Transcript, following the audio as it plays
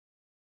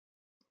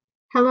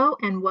Hello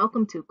and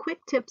welcome to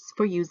Quick Tips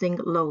for Using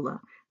LoLA.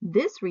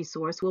 This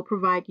resource will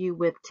provide you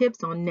with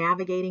tips on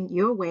navigating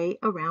your way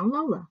around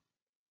LoLA.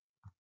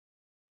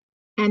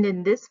 And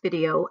in this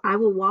video, I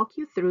will walk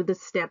you through the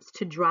steps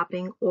to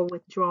dropping or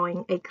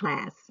withdrawing a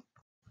class.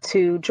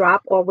 To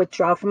drop or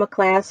withdraw from a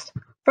class,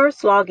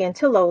 first log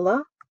into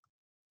LoLA.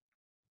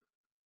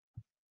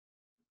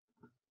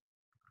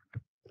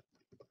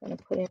 I'm going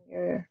to put in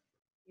your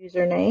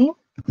username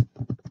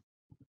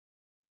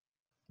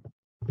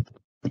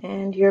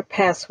and your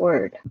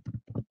password.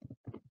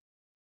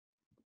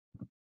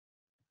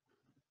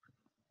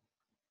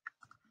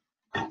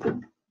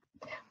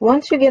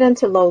 Once you get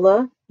into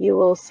LoLA, you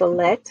will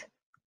select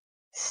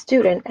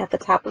Student at the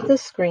top of the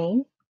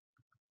screen.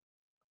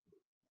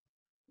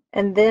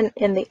 And then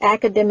in the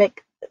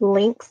academic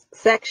links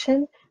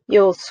section,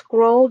 you'll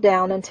scroll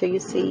down until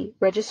you see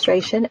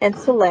registration and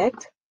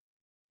select.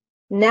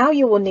 Now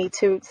you will need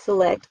to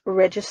select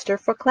register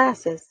for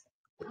classes.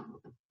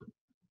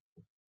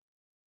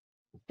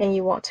 And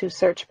you want to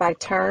search by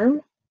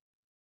term.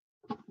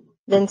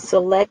 Then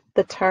select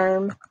the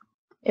term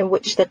in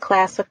which the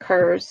class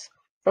occurs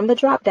from the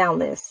drop-down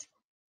list.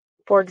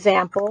 For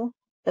example,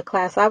 the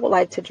class I would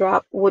like to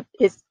drop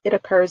it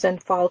occurs in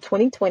fall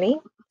 2020.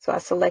 So I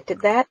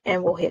selected that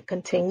and we'll hit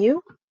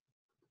continue.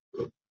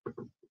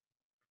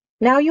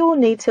 Now you will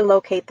need to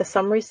locate the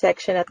summary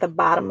section at the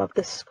bottom of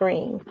the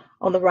screen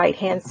on the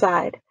right-hand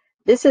side.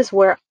 This is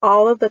where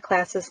all of the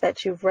classes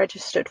that you've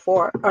registered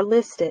for are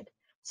listed.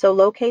 So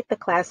locate the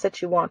class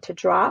that you want to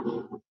drop.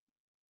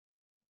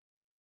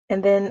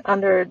 And then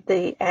under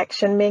the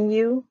action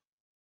menu,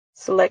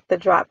 select the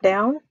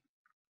drop-down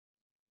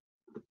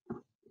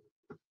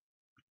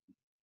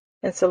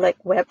and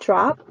select Web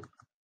Drop.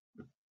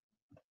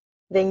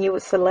 Then you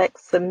would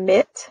select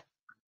Submit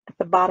at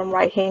the bottom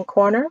right-hand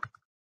corner.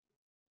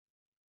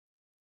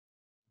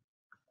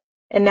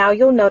 And now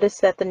you'll notice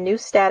that the new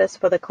status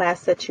for the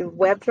class that you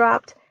web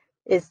dropped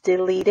is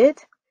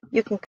deleted.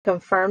 You can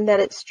confirm that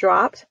it's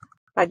dropped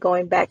by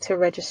going back to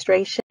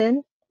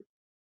registration,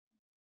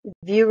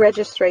 view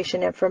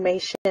registration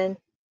information, and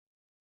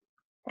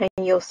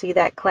you'll see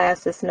that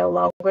class is no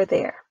longer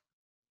there.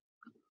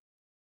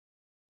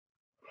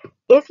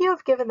 If you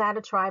have given that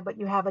a try but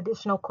you have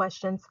additional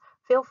questions,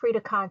 feel free to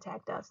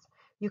contact us.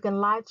 You can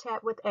live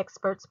chat with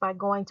experts by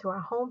going to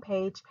our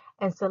homepage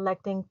and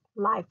selecting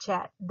live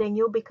chat. Then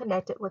you'll be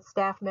connected with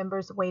staff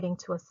members waiting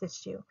to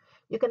assist you.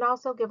 You can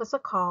also give us a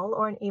call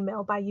or an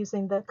email by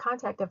using the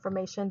contact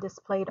information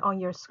displayed on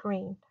your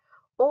screen.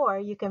 Or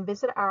you can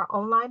visit our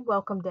online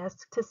welcome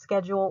desk to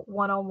schedule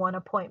one-on-one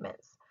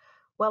appointments.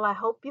 Well, I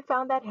hope you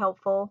found that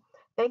helpful.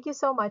 Thank you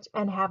so much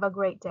and have a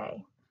great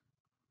day.